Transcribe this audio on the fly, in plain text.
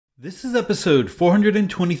This is episode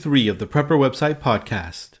 423 of the Prepper Website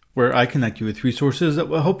Podcast, where I connect you with resources that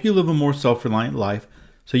will help you live a more self-reliant life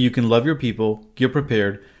so you can love your people, get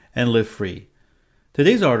prepared, and live free.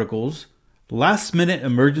 Today's articles: last-minute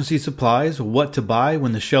emergency supplies, what to buy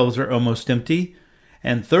when the shelves are almost empty,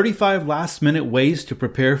 and 35 last-minute ways to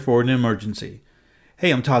prepare for an emergency.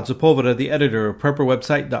 Hey, I'm Todd Sepulveda, the editor of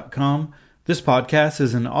PrepperWebsite.com. This podcast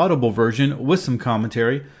is an audible version with some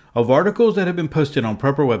commentary of articles that have been posted on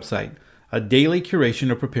Prepper Website, a daily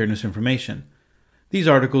curation of preparedness information. These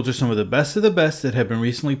articles are some of the best that have been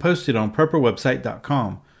recently posted on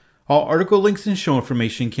PrepperWebsite.com. All article links and show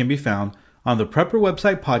information can be found on the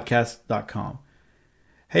PrepperWebsitePodcast.com.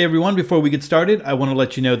 Hey everyone, before we get started, I want to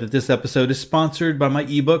let you know that this episode is sponsored by my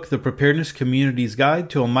ebook, The Preparedness Community's Guide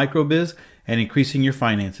to a Microbiz and Increasing Your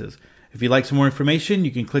Finances. If you'd like some more information,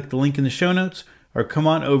 you can click the link in the show notes or come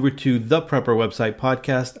on over to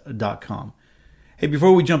theprepperwebsitepodcast.com. Hey,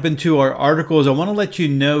 before we jump into our articles, I want to let you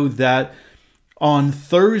know that on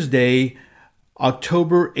Thursday,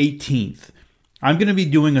 October 18th, I'm going to be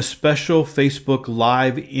doing a special Facebook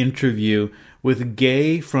Live interview with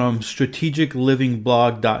Gay from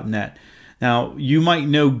strategiclivingblog.net. Now, you might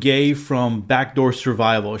know Gay from Backdoor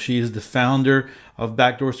Survival. She is the founder of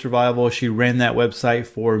Backdoor Survival. She ran that website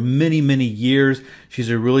for many, many years. She's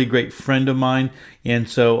a really great friend of mine. And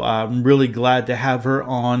so I'm really glad to have her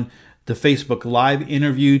on the Facebook Live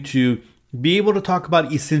interview to be able to talk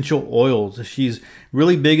about essential oils. She's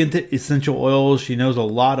really big into essential oils. She knows a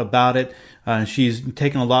lot about it. She's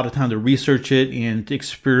taken a lot of time to research it and to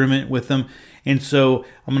experiment with them. And so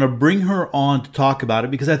I'm going to bring her on to talk about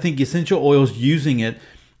it because I think essential oils, using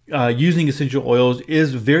essential oils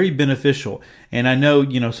is very beneficial. And I know,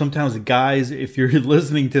 sometimes guys, if you're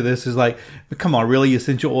listening to this, is like, come on, really,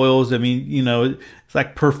 essential oils? I mean, it's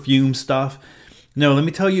like perfume stuff. No, let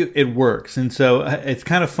me tell you, it works. And so it's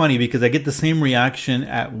kind of funny because I get the same reaction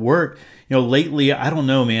at work. Lately, I don't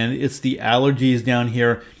know, man, it's the allergies down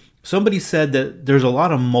here. Somebody said that there's a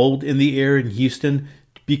lot of mold in the air in Houston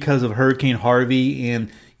because of Hurricane Harvey.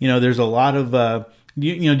 And, there's a lot of,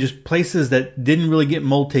 just places that didn't really get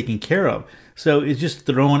mold taken care of. So it's just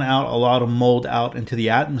throwing out a lot of mold out into the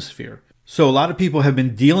atmosphere. So a lot of people have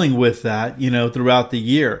been dealing with that, throughout the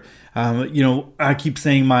year. I keep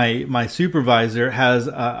saying my supervisor has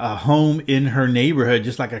a home in her neighborhood,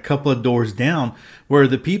 just like a couple of doors down, where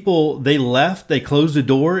the people, they closed the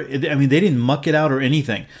door. They didn't muck it out or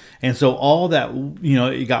anything. And so all that,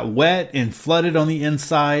 it got wet and flooded on the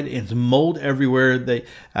inside, and it's mold everywhere. They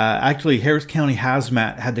actually, Harris County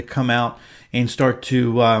Hazmat had to come out and start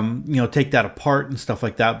to, take that apart and stuff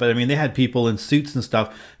like that. But they had people in suits and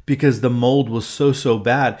stuff because the mold was so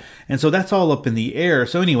bad. And so that's all up in the air.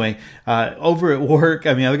 So anyway, over at work,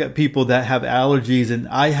 I've got people that have allergies, and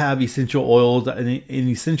I have essential oils, an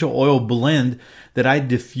essential oil blend that I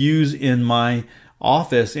diffuse in my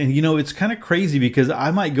office. And it's kind of crazy because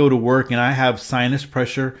I might go to work and I have sinus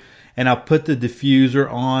pressure, and I'll put the diffuser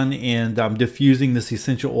on and I'm diffusing this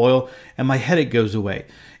essential oil, and my headache goes away.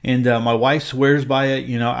 And my wife swears by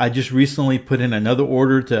it. I just recently put in another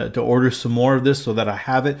order to order some more of this so that I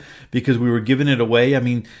have it, because we were giving it away.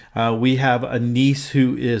 We have a niece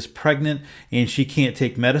who is pregnant and she can't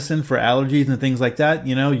take medicine for allergies and things like that.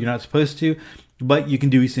 You're not supposed to, but you can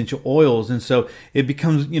do essential oils. And so it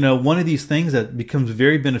becomes, one of these things that becomes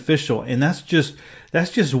very beneficial. And that's just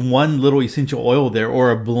one little essential oil there, or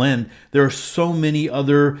a blend. There are so many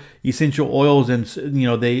other essential oils, and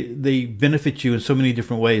they benefit you in so many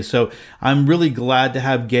different ways. So I'm really glad to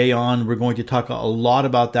have Gay on. We're going to talk a lot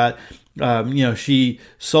about that. She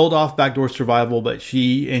sold off Backdoor Survival, but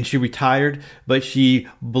she retired, but she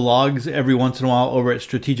blogs every once in a while over at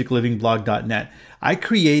strategiclivingblog.net. I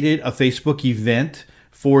created a Facebook event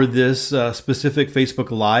for this specific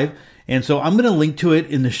Facebook Live, and so I'm going to link to it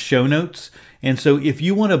in the show notes. And so if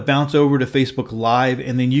you want to bounce over to Facebook Live,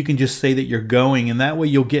 and then you can just say that you're going, and that way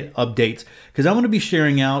you'll get updates. Because I'm going to be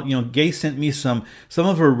sharing out, Gay sent me some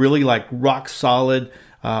of her really like rock solid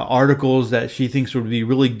articles that she thinks would be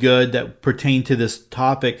really good that pertain to this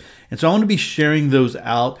topic. And so I want to be sharing those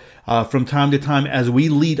out from time to time as we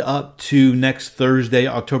lead up to next Thursday,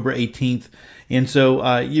 October 18th. And so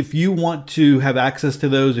if you want to have access to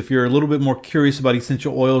those, if you're a little bit more curious about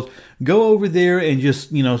essential oils, go over there and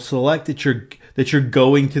just, select that you're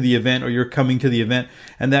going to the event or you're coming to the event.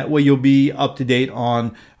 And that way you'll be up to date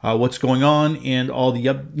on what's going on and all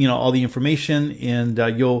the information, and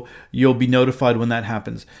you'll be notified when that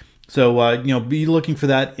happens. So, be looking for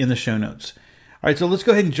that in the show notes. All right, so let's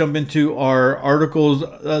go ahead and jump into our articles.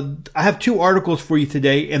 I have two articles for you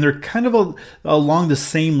today, and they're kind of along the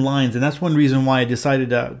same lines, and that's one reason why I decided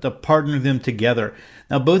to partner them together.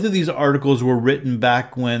 Now, both of these articles were written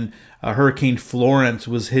back when Hurricane Florence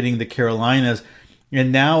was hitting the Carolinas.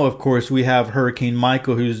 And now, of course, we have Hurricane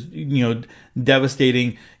Michael, who's,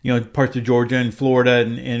 devastating, parts of Georgia and Florida.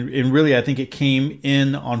 And really, I think it came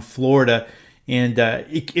in on Florida. And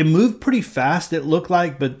it moved pretty fast, it looked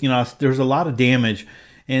like, but, there's a lot of damage.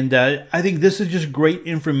 And I think this is just great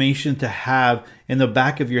information to have in the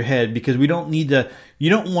back of your head, because you don't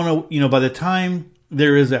want to, by the time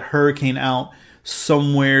there is a hurricane out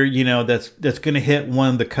somewhere, that's going to hit one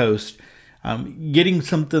of the coasts, getting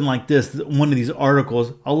something like this, one of these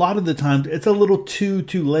articles, a lot of the times it's a little too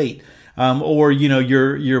late. Or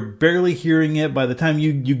you're barely hearing it by the time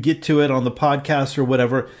you get to it on the podcast or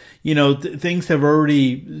whatever. Things have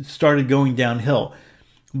already started going downhill.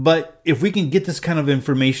 But if we can get this kind of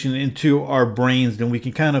information into our brains, then we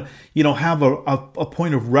can kind of have a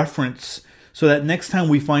point of reference, so that next time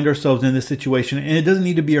we find ourselves in this situation, and it doesn't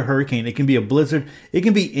need to be a hurricane, it can be a blizzard, it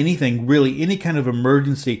can be anything really, any kind of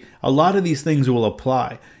emergency. A lot of these things will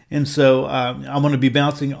apply. And so I'm going to be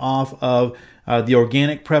bouncing off of the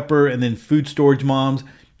Organic Prepper and then Food Storage Moms.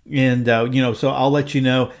 And, so I'll let you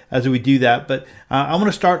know as we do that. But I'm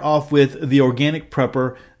going to start off with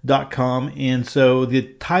theorganicprepper.com. And so the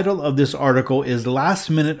title of this article is Last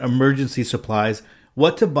Minute Emergency Supplies,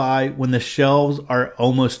 What to Buy When the Shelves Are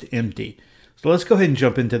Almost Empty. So let's go ahead and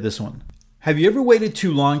jump into this one. Have you ever waited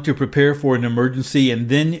too long to prepare for an emergency, and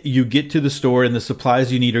then you get to the store and the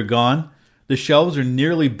supplies you need are gone? The shelves are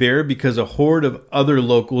nearly bare because a horde of other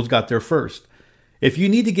locals got there first. If you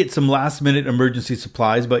need to get some last-minute emergency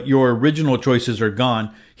supplies, but your original choices are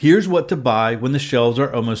gone, here's what to buy when the shelves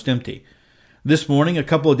are almost empty. This morning, a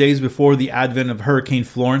couple of days before the advent of Hurricane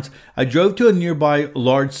Florence, I drove to a nearby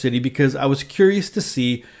large city because I was curious to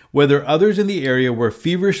see whether others in the area were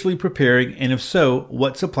feverishly preparing, and if so,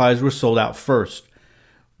 what supplies were sold out first.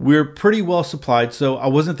 We're pretty well supplied, so I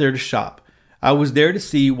wasn't there to shop. I was there to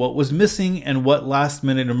see what was missing and what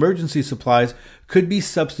last-minute emergency supplies could be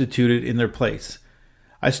substituted in their place.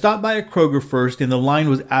 I stopped by a Kroger first, and the line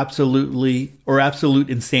was absolute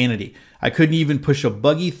insanity. I couldn't even push a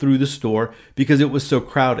buggy through the store because it was so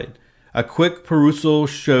crowded. A quick perusal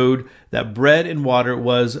showed that bread and water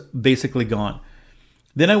was basically gone.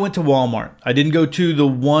 Then I went to Walmart. I didn't go to the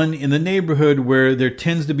one in the neighborhood where there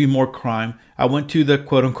tends to be more crime. I went to the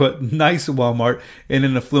quote-unquote nice Walmart in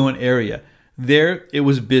an affluent area. There, it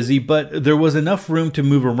was busy, but there was enough room to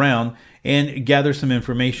move around and gather some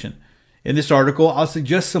information. In this article, I'll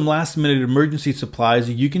suggest some last-minute emergency supplies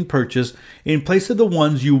you can purchase in place of the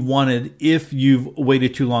ones you wanted if you've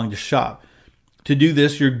waited too long to shop. To do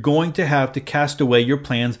this, you're going to have to cast away your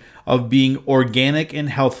plans of being organic and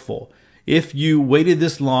healthful. If you waited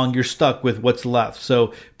this long, you're stuck with what's left.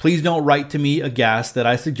 So please don't write to me aghast that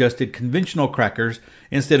I suggested conventional crackers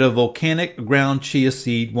instead of volcanic ground chia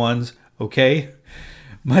seed ones, okay?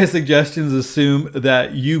 My suggestions assume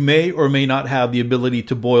that you may or may not have the ability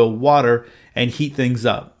to boil water and heat things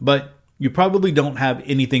up, but you probably don't have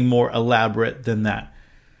anything more elaborate than that.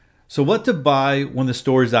 So what to buy when the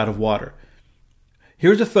store is out of water?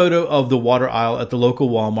 Here's a photo of the water aisle at the local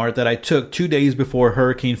Walmart that I took 2 days before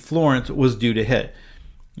Hurricane Florence was due to hit.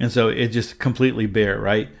 And so it's just completely bare,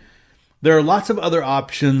 right? There are lots of other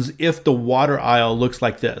options if the water aisle looks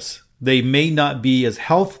like this. They may not be as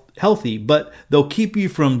healthy, but they'll keep you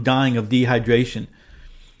from dying of dehydration.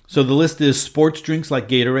 So the list is sports drinks like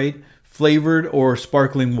Gatorade, flavored or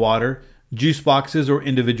sparkling water, juice boxes or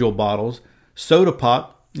individual bottles, soda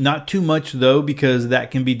pop, not too much though because that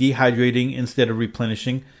can be dehydrating instead of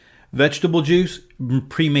replenishing, vegetable juice,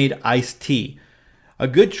 pre-made iced tea. A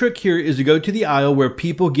good trick here is to go to the aisle where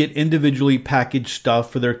people get individually packaged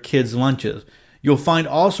stuff for their kids' lunches. You'll find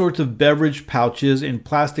all sorts of beverage pouches and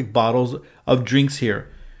plastic bottles of drinks here.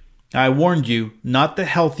 I warned you, not the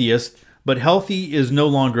healthiest, but healthy is no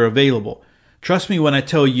longer available. Trust me when I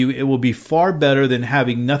tell you it will be far better than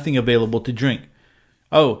having nothing available to drink.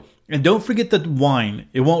 Oh, and don't forget the wine.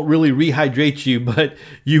 It won't really rehydrate you, but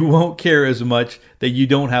you won't care as much that you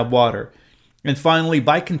don't have water. And finally,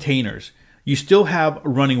 buy containers. You still have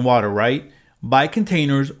running water, right? Buy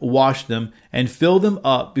containers, wash them, and fill them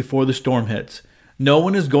up before the storm hits. No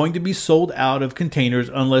one is going to be sold out of containers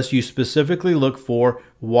unless you specifically look for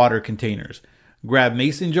water containers. Grab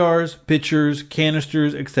mason jars, pitchers,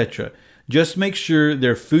 canisters, etc. Just make sure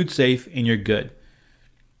they're food safe and you're good.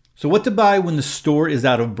 So what to buy when the store is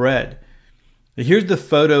out of bread? Here's the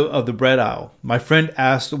photo of the bread aisle. My friend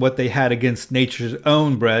asked what they had against Nature's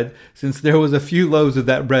Own bread since there was a few loaves of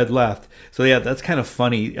that bread left. So yeah, that's kind of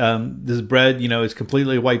funny. This bread, is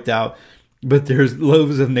completely wiped out, but there's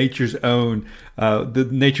loaves of Nature's Own, the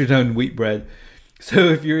Nature's Own wheat bread. So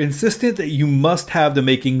if you're insistent that you must have the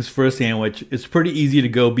makings for a sandwich, it's pretty easy to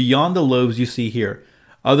go beyond the loaves you see here.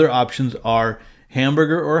 Other options are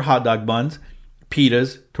hamburger or hot dog buns,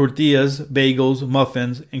 pitas, tortillas, bagels,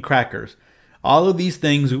 muffins, and crackers. All of these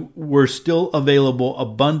things were still available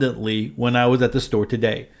abundantly when I was at the store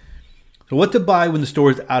today. So what to buy when the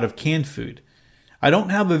store is out of canned food? I don't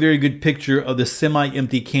have a very good picture of the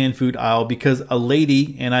semi-empty canned food aisle because a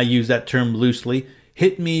lady, and I use that term loosely,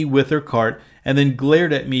 hit me with her cart and then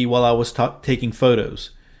glared at me while I was taking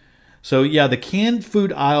photos. So yeah, the canned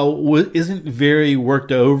food aisle isn't very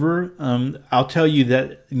worked over. I'll tell you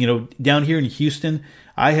that, down here in Houston,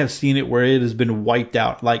 I have seen it where it has been wiped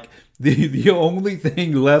out. Like the only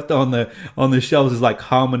thing left on the shelves is like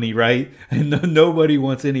hominy, right? And nobody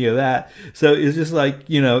wants any of that. So it's just like,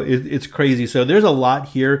 it's crazy. So there's a lot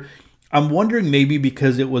here. I'm wondering maybe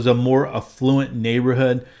because it was a more affluent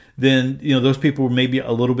neighborhood, then those people were maybe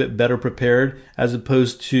a little bit better prepared as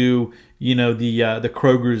opposed to the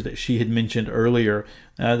Kroger's that she had mentioned earlier.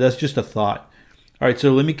 That's just a thought. All right,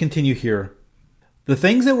 so let me continue here. The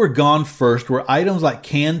things that were gone first were items like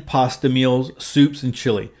canned pasta meals, soups, and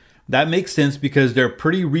chili. That makes sense because they're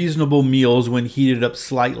pretty reasonable meals when heated up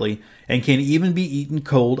slightly and can even be eaten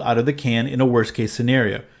cold out of the can in a worst case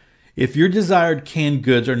scenario. If your desired canned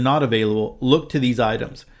goods are not available, look to these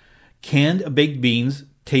items. Canned baked beans,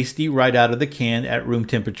 tasty right out of the can at room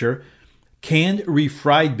temperature. Canned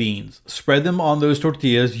refried beans. Spread them on those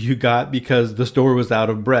tortillas you got because the store was out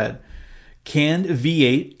of bread. Canned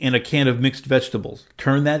V8 and a can of mixed vegetables.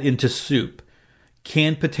 Turn that into soup.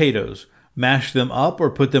 Canned potatoes. Mash them up or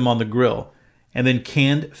put them on the grill. And then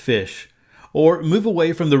canned fish. Or move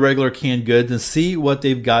away from the regular canned goods and see what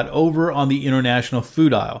they've got over on the international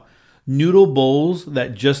food aisle. Noodle bowls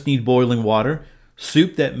that just need boiling water.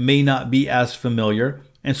 Soup that may not be as familiar.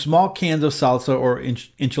 And small cans of salsa or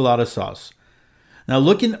enchilada sauce. Now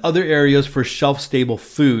look in other areas for shelf-stable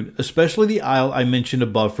food, especially the aisle I mentioned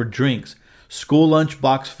above for drinks, school lunch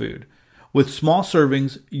box food. With small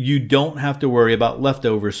servings, you don't have to worry about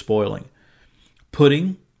leftovers spoiling.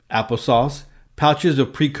 Pudding, applesauce, pouches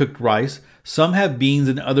of pre-cooked rice, some have beans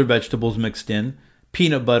and other vegetables mixed in,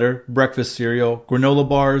 peanut butter, breakfast cereal, granola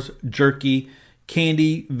bars, jerky,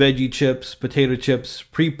 candy, veggie chips, potato chips,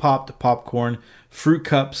 pre-popped popcorn, fruit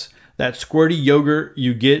cups, that squirty yogurt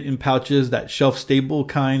you get in pouches, that shelf-stable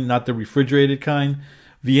kind, not the refrigerated kind,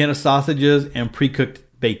 Vienna sausages, and pre-cooked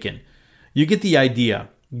bacon. You get the idea.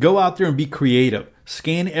 Go out there and be creative.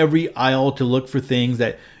 Scan every aisle to look for things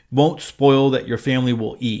that won't spoil that your family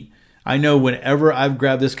will eat. I know whenever I've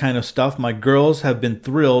grabbed this kind of stuff, my girls have been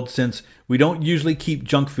thrilled since we don't usually keep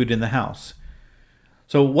junk food in the house.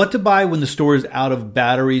 So what to buy when the store is out of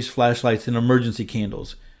batteries, flashlights, and emergency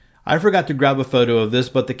candles? I forgot to grab a photo of this,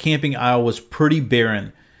 but the camping aisle was pretty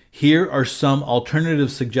barren. Here are some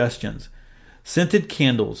alternative suggestions. Scented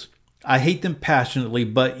candles. I hate them passionately,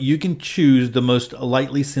 but you can choose the most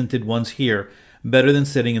lightly scented ones here, better than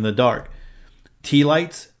sitting in the dark. Tea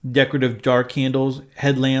lights, decorative jar candles,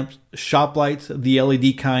 headlamps, shop lights, the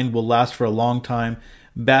LED kind will last for a long time.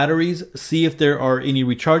 Batteries, see if there are any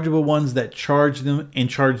rechargeable ones that charge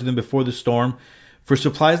them before the storm. For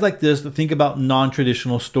supplies like this, think about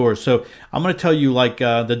non-traditional stores. So I'm going to tell you, like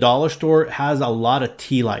the dollar store has a lot of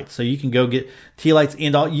tea lights. So you can go get tea lights,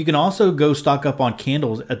 and you can also go stock up on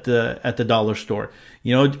candles at the dollar store.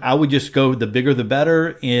 I would just go the bigger the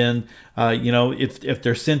better. And if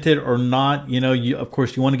they're scented or not, of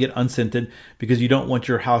course you want to get unscented because you don't want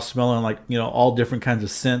your house smelling like all different kinds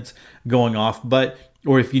of scents going off.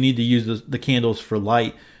 Or if you need to use the candles for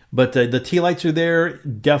light. But the tea lights are there.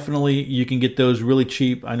 Definitely, you can get those really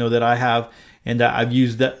cheap. I know that I have, and I've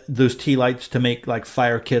used those tea lights to make like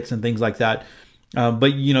fire kits and things like that.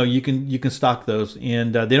 But you can stock those,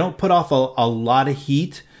 and they don't put off a lot of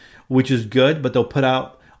heat, which is good. But they'll put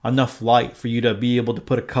out enough light for you to be able to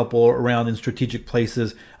put a couple around in strategic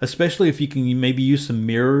places, especially if you can maybe use some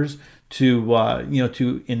mirrors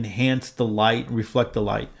to enhance the light, reflect the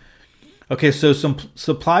light. Okay, so some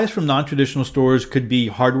supplies from non-traditional stores could be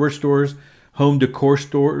hardware stores, home decor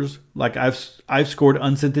stores, like I've scored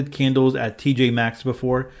unscented candles at TJ Maxx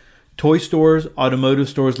before, toy stores, automotive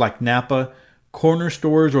stores like Napa, corner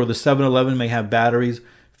stores or the 7-Eleven may have batteries,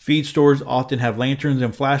 feed stores often have lanterns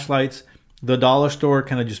and flashlights, the dollar store,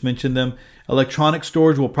 kind of just mentioned them, electronic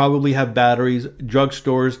stores will probably have batteries, drug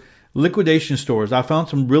stores, liquidation stores. I found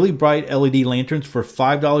some really bright LED lanterns for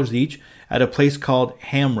 $5 each at a place called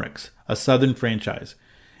Hamricks, a Southern franchise.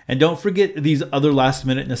 And don't forget these other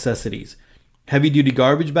last-minute necessities. Heavy-duty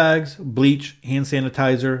garbage bags, bleach, hand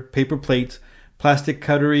sanitizer, paper plates, plastic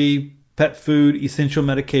cutlery, pet food, essential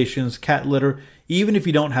medications, cat litter, even if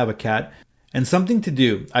you don't have a cat, And something to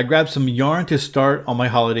do. I grabbed some yarn to start on my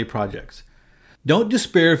holiday projects. Don't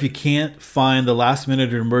despair if you can't find the last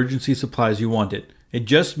minute or emergency supplies you wanted. It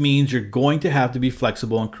just means you're going to have to be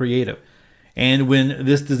flexible and creative. And when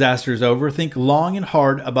this disaster is over, think long and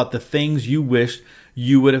hard about the things you wished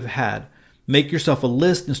you would have had. Make yourself a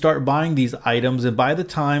list and start buying these items, and by the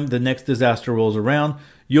time the next disaster rolls around,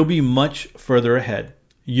 you'll be much further ahead.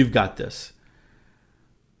 You've got this.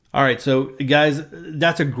 All right, so guys,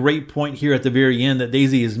 that's a great point here at the very end that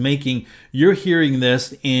Daisy is making. You're hearing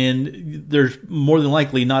this, and there's more than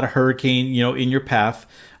likely not a hurricane, in your path.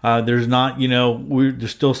 There's not,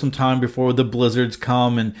 there's still some time before the blizzards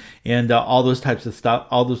come and all those types of stuff,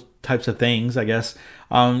 all those types of things, I guess.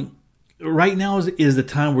 Right now is the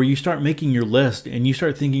time where you start making your list and you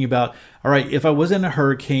start thinking about, all right, if I was in a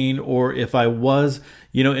hurricane, or if I was,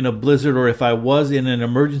 in a blizzard, or if I was in an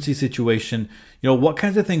emergency situation, what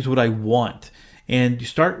kinds of things would I want? And you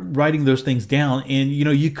start writing those things down, and,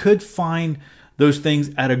 you could find those things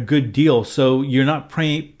at a good deal. So you're not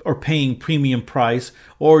paying premium price,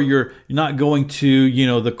 or you're not going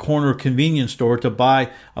to, the corner convenience store to buy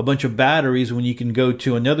a bunch of batteries when you can go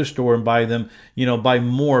to another store and buy them, buy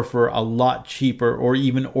more for a lot cheaper, or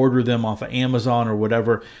even order them off of Amazon or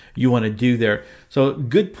whatever you want to do there. So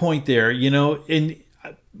good point there, and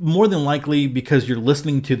more than likely, because you're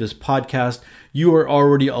listening to this podcast, you are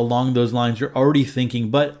already along those lines. You're already thinking,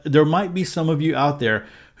 but there might be some of you out there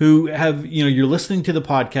who have, you're listening to the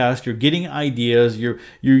podcast, you're getting ideas, you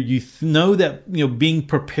know that, being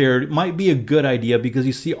prepared might be a good idea because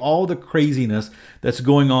you see all the craziness that's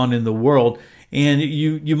going on in the world, and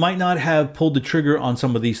you might not have pulled the trigger on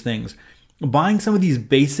some of these things. Buying some of these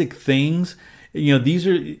basic things,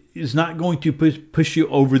 is not going to push you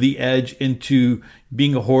over the edge into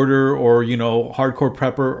being a hoarder or, hardcore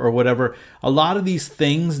prepper or whatever. A lot of these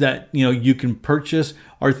things that, you can purchase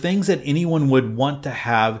are things that anyone would want to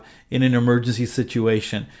have in an emergency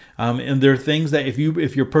situation. And they're things that if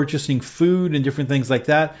you're purchasing food and different things like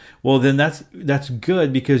that, well, then that's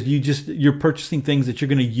good, because you're purchasing things that you're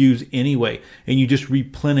going to use anyway, and you just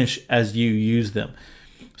replenish as you use them.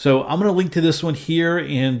 So I'm going to link to this one here,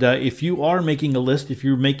 and if you are making a list, if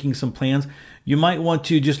you're making some plans, you might want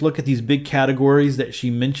to just look at these big categories that she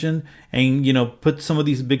mentioned and, put some of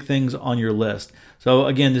these big things on your list. So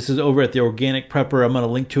again, this is over at The Organic Prepper. I'm going to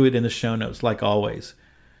link to it in the show notes, like always.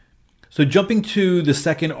 So jumping to the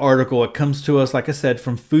second article, it comes to us, like I said,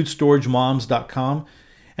 from foodstoragemoms.com.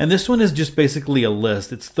 And this one is just basically a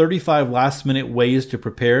list. It's 35 last minute ways to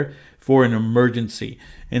prepare for an emergency.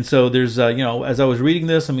 And so there's, as I was reading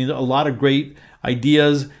this, a lot of great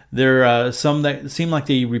ideas. There are some that seem like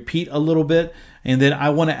they repeat a little bit. And then I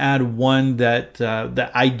want to add one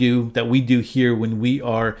that we do here when we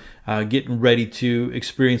are getting ready to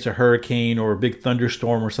experience a hurricane or a big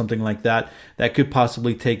thunderstorm or something like that could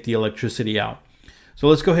possibly take the electricity out. So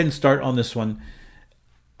let's go ahead and start on this one.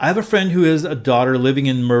 I have a friend who has a daughter living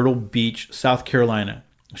in Myrtle Beach, South Carolina.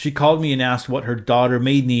 She called me and asked what her daughter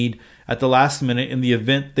may need at the last minute in the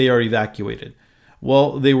event they are evacuated.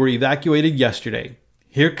 Well, they were evacuated yesterday.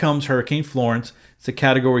 Here comes Hurricane Florence. It's a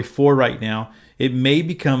Category 4 right now. It may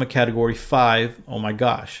become a Category 5. Oh my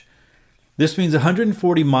gosh. This means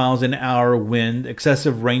 140 miles an hour wind,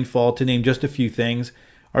 excessive rainfall, to name just a few things.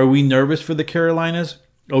 Are we nervous for the Carolinas?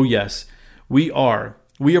 Oh yes, we are.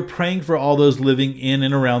 We are praying for all those living in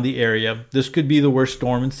and around the area. This could be the worst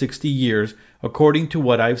storm in 60 years, according to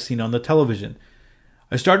what I've seen on the television.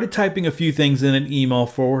 I started typing a few things in an email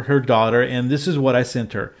for her daughter, and this is what I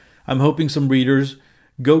sent her. I'm hoping some readers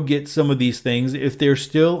go get some of these things if they're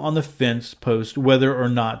still on the fence post whether or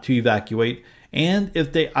not to evacuate, and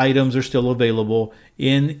if the items are still available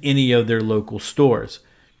in any of their local stores.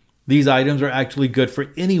 These items are actually good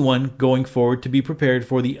for anyone going forward to be prepared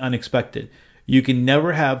for the unexpected. You can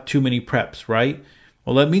never have too many preps, right?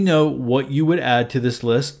 Well, let me know what you would add to this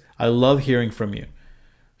list. I love hearing from you.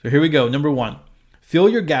 So here we go. Number 1, fill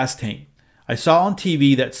your gas tank. I saw on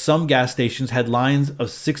TV that some gas stations had lines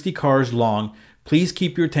of 60 cars long. Please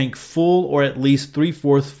keep your tank full, or at least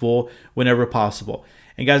 3/4 full whenever possible.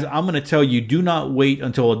 And guys, I'm going to tell you, do not wait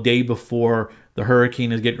until a day before the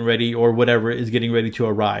hurricane is getting ready or whatever is getting ready to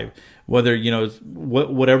arrive, whether,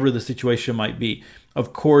 whatever the situation might be.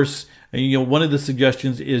 Of course, one of the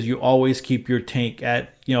suggestions is you always keep your tank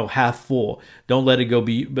at, half full. Don't let it go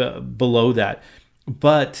below that.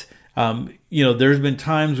 But, there's been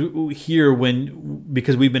times here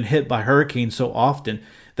because we've been hit by hurricanes so often,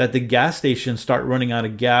 that the gas stations start running out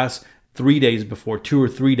of gas 3 days before, 2 or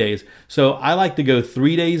 3 days. So I like to go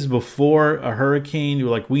 3 days before a hurricane.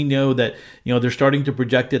 Like, we know that, they're starting to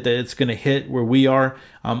project it, that it's going to hit where we are.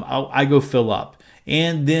 I go fill up.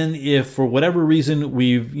 And then if for whatever reason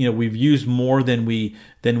we've used more than we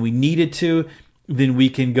needed to, then we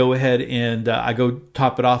can go ahead and I go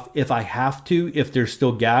top it off if I have to, if there's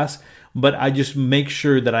still gas. But I just make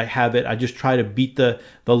sure that I have it. I just try to beat the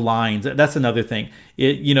lines. That's another thing.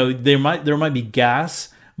 There might be gas,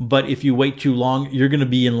 but if you wait too long, you're going to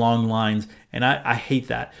be in long lines, and I hate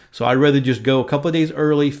that. So I'd rather just go a couple of days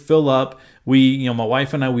early, fill up. My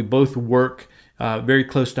wife and I, we both work very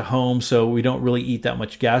close to home, so we don't really eat that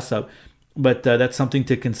much gas up. But that's something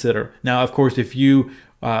to consider. Now, of course, if you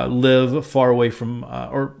live far away from,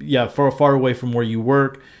 far away from where you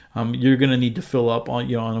work, you're going to need to fill up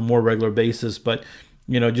on a more regular basis. But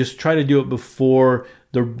just try to do it before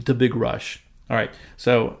the big rush. All right,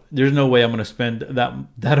 so there's no way I'm going to spend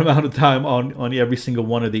that amount of time on every single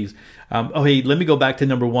one of these. Hey, let me go back to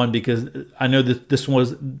number one, because I know that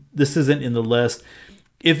this isn't in the list.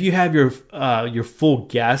 If you have your full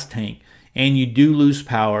gas tank and you do lose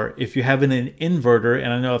power, if you have an inverter,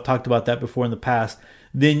 and I know I've talked about that before in the past,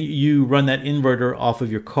 then you run that inverter off of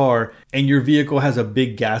your car, and your vehicle has a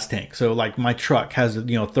big gas tank. So like my truck has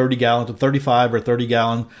 30 gallons, a 35 or 30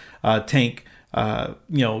 gallon tank.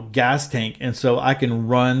 Gas tank, and so I can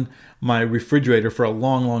run my refrigerator for a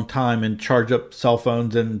long time and charge up cell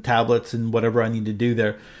phones and tablets and whatever I need to do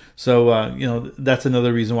there. So that's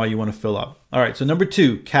another reason why you want to fill up. All right, so number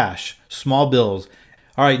 2, cash, small bills.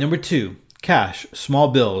 All right, number 2, cash, small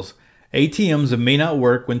bills. ATMs may not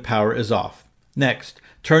work when power is off. Next,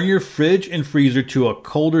 turn your fridge and freezer to a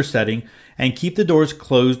colder setting and keep the doors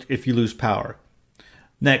closed if you lose power.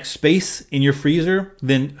 Next, space in your freezer,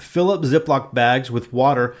 then fill up Ziploc bags with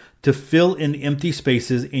water to fill in empty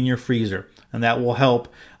spaces in your freezer. And that will help.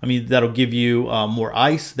 That'll give you more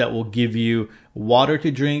ice. That will give you water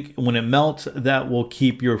to drink. When it melts, that will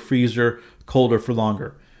keep your freezer colder for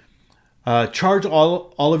longer. Charge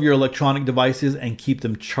all of your electronic devices and keep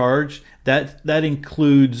them charged. That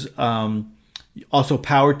includes also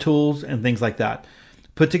power tools and things like that.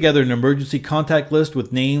 Put together an emergency contact list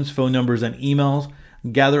with names, phone numbers, and emails.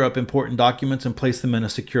 Gather up important documents and place them in a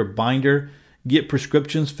secure binder. Get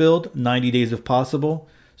prescriptions filled, 90 days if possible.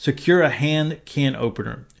 Secure a hand can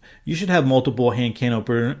opener. You should have multiple hand can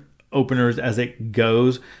openers as it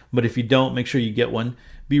goes, but if you don't, make sure you get one.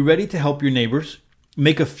 Be ready to help your neighbors.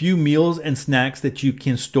 Make a few meals and snacks that you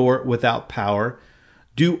can store without power.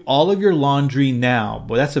 Do all of your laundry now.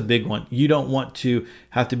 Boy, that's a big one. You don't want to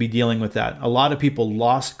have to be dealing with that. A lot of people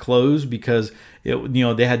lost clothes because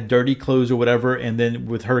they had dirty clothes or whatever, and then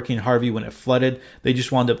with Hurricane Harvey, when it flooded, they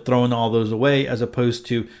just wound up throwing all those away, as opposed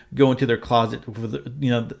to going to their closet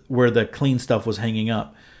where the clean stuff was hanging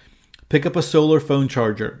up. Pick up a solar phone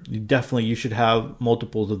charger. You should have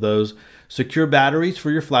multiples of those. Secure batteries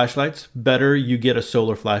for your flashlights. Better you get a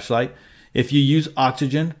solar flashlight. If you use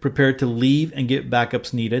oxygen, prepare to leave and get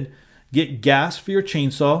backups needed. Get gas for your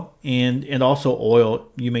chainsaw and also oil.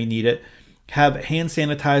 You may need it. Have hand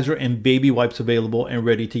sanitizer and baby wipes available and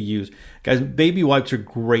ready to use. Guys, baby wipes are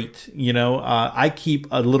great. I keep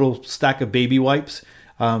a little stack of baby wipes.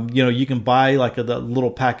 You can buy like the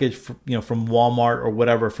little package from Walmart or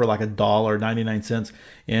whatever for like $1.99,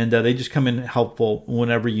 and they just come in helpful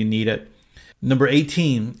whenever you need it. Number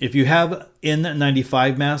 18, if you have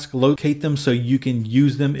N95 masks, locate them so you can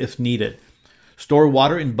use them if needed. Store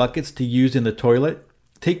water in buckets to use in the toilet.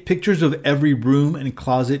 Take pictures of every room and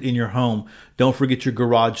closet in your home. Don't forget your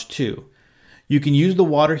garage too. You can use the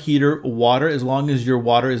water heater as long as your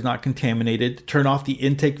water is not contaminated. Turn off the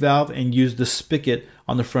intake valve and use the spigot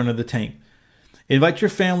on the front of the tank. Invite your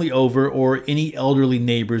family over or any elderly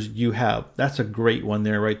neighbors you have. That's a great one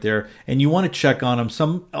there, right there. And you want to check on them.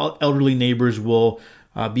 Some elderly neighbors will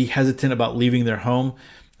be hesitant about leaving their home.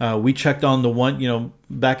 We checked on the one,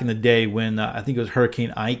 back in the day when I think it was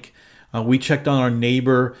Hurricane Ike. We checked on our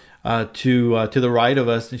neighbor to the right of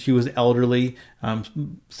us, and she was elderly.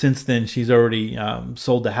 Since then, she's already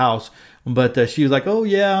sold the house. But she was like, "Oh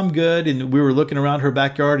yeah, I'm good." And we were looking around her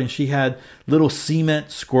backyard, and she had little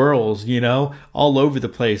cement squirrels, all over the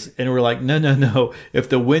place. And we're like, "No. If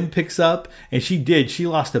the wind picks up," and she did, she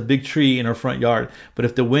lost a big tree in her front yard. But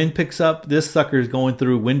if the wind picks up, this sucker is going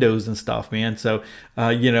through windows and stuff, man. So,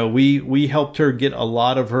 we helped her get a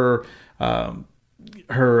lot of her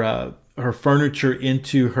furniture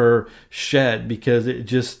into her shed, because I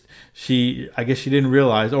guess she didn't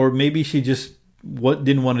realize, or maybe she just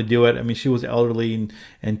didn't want to do it. She was elderly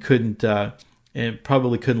and couldn't and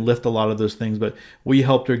probably couldn't lift a lot of those things, but we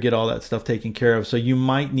helped her get all that stuff taken care of. So you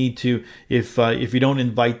might need to, if you don't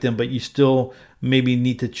invite them, but you still maybe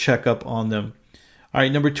need to check up on them. All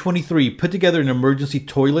right, number 23, put together an emergency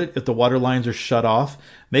toilet if the water lines are shut off.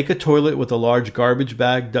 Make a toilet with a large garbage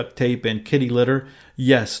bag, duct tape, and kitty litter.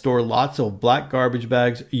 Yes, store lots of black garbage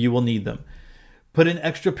bags. You will need them. Put an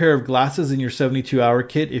extra pair of glasses in your 72-hour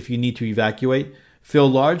kit if you need to evacuate. Fill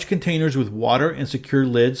large containers with water and secure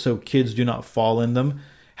lids so kids do not fall in them.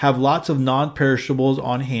 Have lots of non-perishables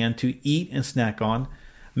on hand to eat and snack on.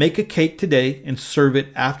 Make a cake today and serve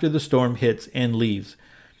it after the storm hits and leaves.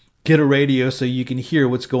 Get a radio so you can hear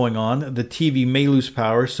what's going on. The TV may lose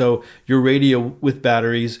power, so your radio with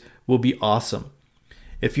batteries will be awesome.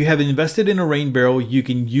 If you have invested in a rain barrel, you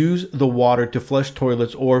can use the water to flush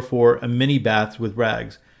toilets or for a mini bath with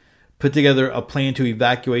rags. Put together a plan to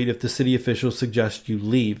evacuate if the city officials suggest you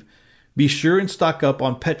leave. Be sure and stock up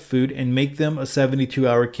on pet food and make them a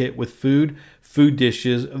 72-hour kit with food, food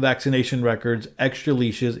dishes, vaccination records, extra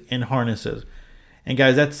leashes, and harnesses. And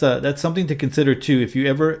guys, that's something to consider too. If you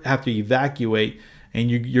ever have to evacuate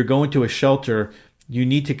and you're going to a shelter, you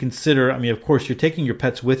need to consider, I mean, of course, you're taking your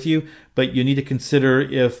pets with you, but you need to consider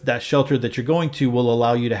if that shelter that you're going to will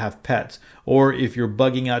allow you to have pets. Or if you're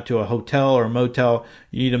bugging out to a hotel or a motel,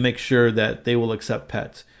 you need to make sure that they will accept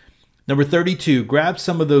pets. Number 32, grab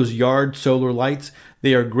some of those yard solar lights.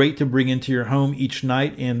 They are great to bring into your home each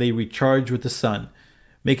night and they recharge with the sun.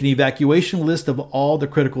 Make an evacuation list of all the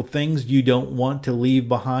critical things you don't want to leave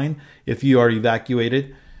behind if you are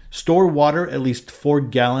evacuated. Store water at least 4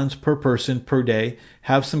 gallons per person per day.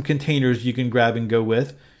 Have some containers you can grab and go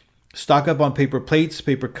with. Stock up on paper plates,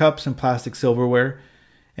 paper cups, and plastic silverware.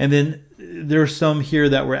 And then there's some here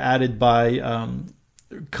that were added by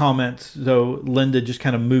comments. So Linda just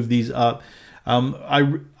kind of moved these up.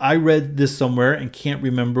 I read this somewhere and can't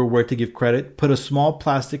remember where to give credit. Put a small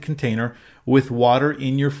plastic container with water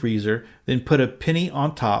in your freezer, then put a penny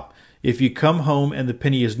on top. If you come home and the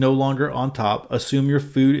penny is no longer on top, assume your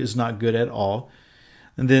food is not good at all.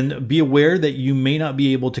 And then be aware that you may not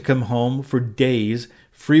be able to come home for days.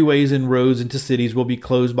 Freeways and roads into cities will be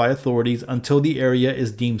closed by authorities until the area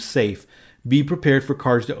is deemed safe. Be prepared for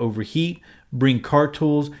cars to overheat. Bring car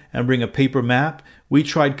tools and bring a paper map. We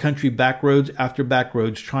tried country back roads after back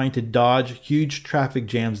roads trying to dodge huge traffic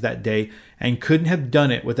jams that day and couldn't have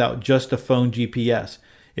done it without just a phone GPS.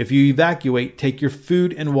 If you evacuate, take your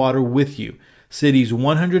food and water with you. Cities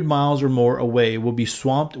 100 miles or more away will be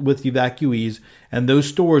swamped with evacuees, and those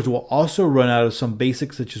stores will also run out of some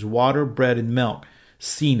basics such as water, bread, and milk.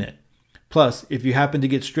 Seen it. Plus, if you happen to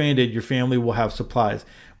get stranded, your family will have supplies.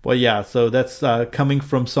 Well, yeah, so that's coming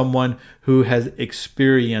from someone who has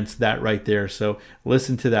experienced that right there. So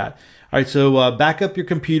listen to that. All right, so back up your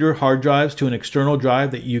computer hard drives to an external drive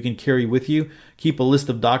that you can carry with you. Keep a list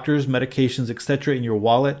of doctors, medications, etc. in your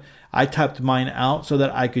wallet. I typed mine out so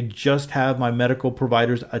that I could just have my medical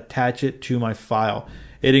providers attach it to my file.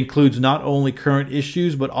 It includes not only current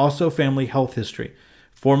issues, but also family health history.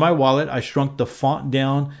 For my wallet, I shrunk the font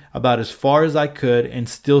down about as far as I could and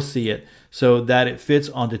still see it so that it fits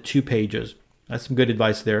onto 2 pages. That's some good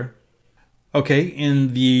advice there. Okay,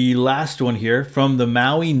 in the last one here, from the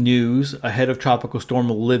Maui News ahead of Tropical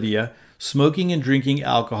Storm Olivia, smoking and drinking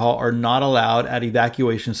alcohol are not allowed at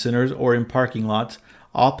evacuation centers or in parking lots.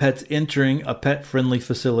 All pets entering a pet-friendly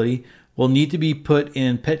facility will need to be put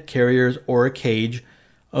in pet carriers or a cage.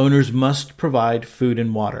 Owners must provide food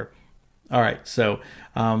and water. All right, so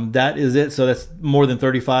that is it. So that's more than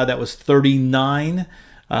 35. That was 39.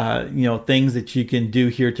 Things that you can do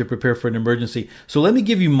here to prepare for an emergency. So let me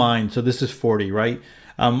give you mine. So this is 40, right?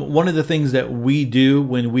 One of the things that we do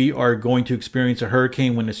when we are going to experience a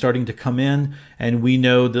hurricane, when it's starting to come in and we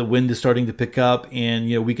know the wind is starting to pick up and,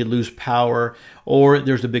 we could lose power, or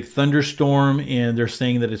there's a big thunderstorm and they're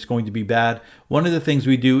saying that it's going to be bad. One of the things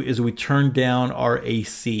we do is we turn down our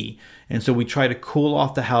AC. And so we try to cool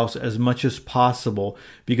off the house as much as possible,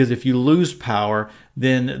 because if you lose power,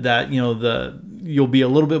 then that, you'll be a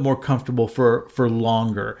little bit more comfortable for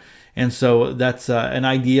longer. And so that's an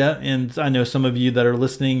idea. And I know some of you that are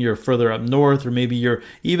listening, you're further up north, or maybe you're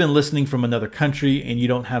even listening from another country and you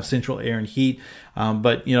don't have central air and heat.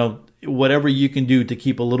 But whatever you can do to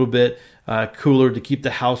keep a little bit cooler, to keep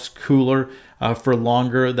the house cooler for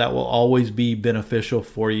longer, that will always be beneficial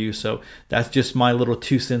for you. So that's just my little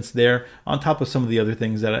 2 cents there, on top of some of the other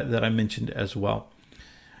things that I mentioned as well.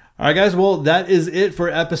 All right, guys, well, that is it for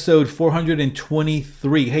episode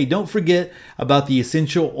 423. Hey, don't forget about the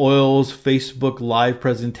Essential Oils Facebook Live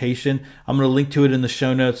presentation. I'm going to link to it in the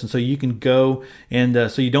show notes, and so you can go,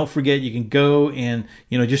 and so you don't forget, you can go and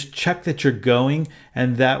just check that you're going,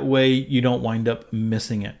 and that way you don't wind up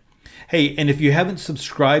missing it. Hey, and if you haven't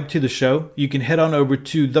subscribed to the show, you can head on over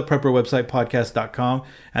to theprepperwebsitepodcast.com,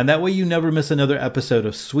 and that way you never miss another episode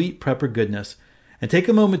of Sweet Prepper Goodness. and take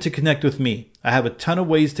a moment to connect with me. I have a ton of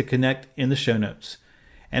ways to connect in the show notes.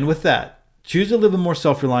 And with that, choose to live a more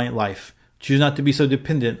self-reliant life. Choose not to be so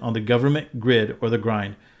dependent on the government, grid, or the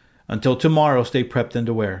grind. Until tomorrow, stay prepped and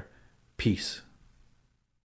aware. Peace.